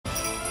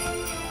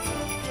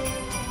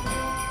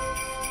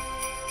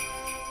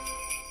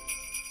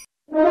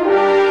Good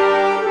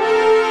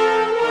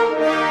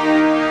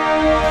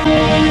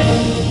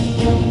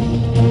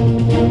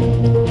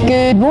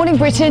morning,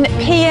 Britain.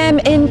 PM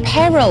in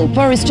peril.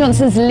 Boris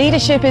Johnson's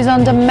leadership is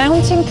under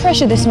mounting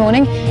pressure this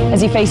morning as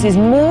he faces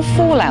more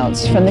fallout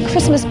from the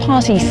Christmas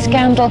party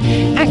scandal,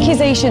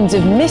 accusations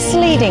of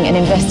misleading an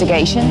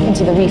investigation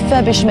into the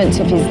refurbishment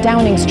of his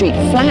Downing Street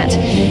flat,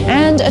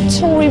 and a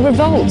Tory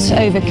revolt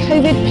over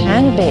COVID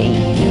Plan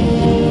B.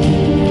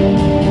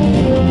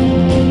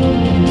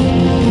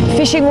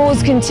 Fishing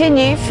wars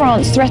continue.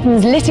 France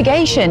threatens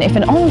litigation if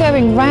an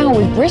ongoing row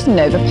with Britain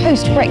over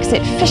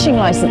post-Brexit fishing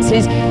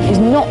licences is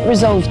not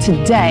resolved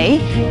today.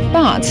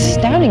 But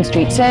Downing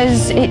Street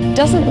says it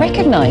doesn't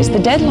recognise the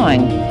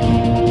deadline.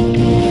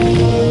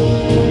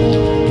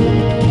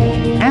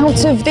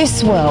 Out of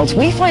this world,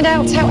 we find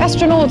out how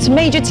astronaut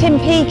Major Tim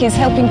Peake is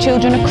helping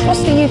children across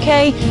the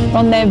UK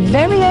run their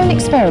very own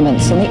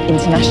experiments on the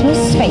International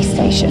Space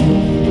Station.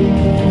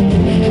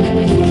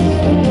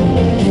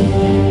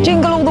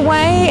 Jingle all the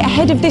way.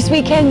 Ahead of this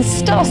weekend's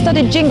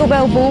star-studded Jingle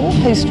Bell Ball,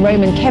 host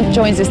Roman Kemp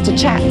joins us to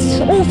chat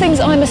all things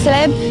I'm a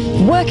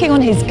Celeb, working on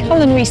his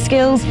culinary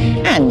skills,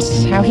 and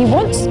how he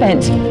once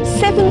spent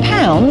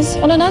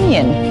 £7 on an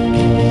onion.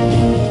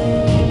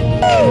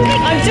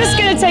 I'm just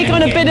going to take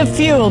on a bit of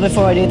fuel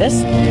before I do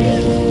this.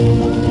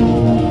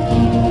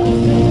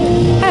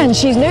 And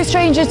she's no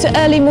stranger to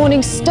early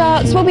morning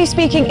starts. We'll be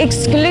speaking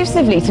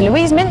exclusively to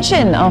Louise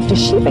Minchin after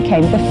she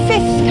became the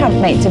 5th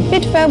campmate to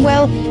bid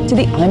farewell to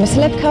the I'm a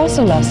Celeb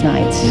castle last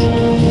night.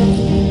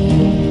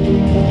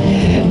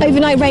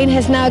 Overnight rain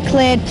has now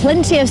cleared.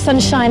 Plenty of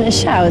sunshine and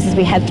showers as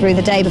we head through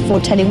the day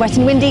before turning wet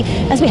and windy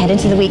as we head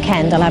into the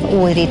weekend. I'll have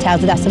all the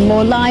details of that and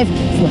more live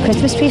from the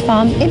Christmas Tree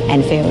Farm in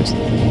Enfield.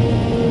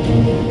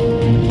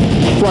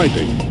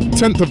 Friday,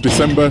 10th of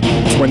December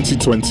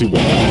 2021.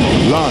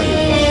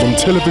 Live from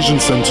Television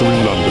Centre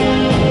in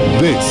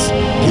London. This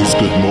is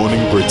Good Morning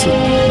Britain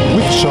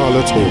with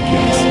Charlotte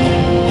Hawkins.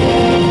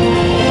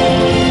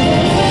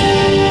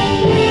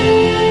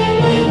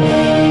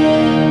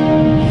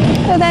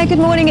 Hello there, good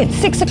morning. It's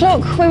 6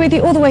 o'clock. We're with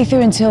you all the way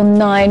through until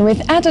 9 with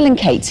Adele and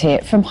Kate here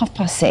from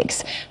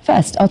 6:30.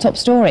 First, our top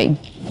story.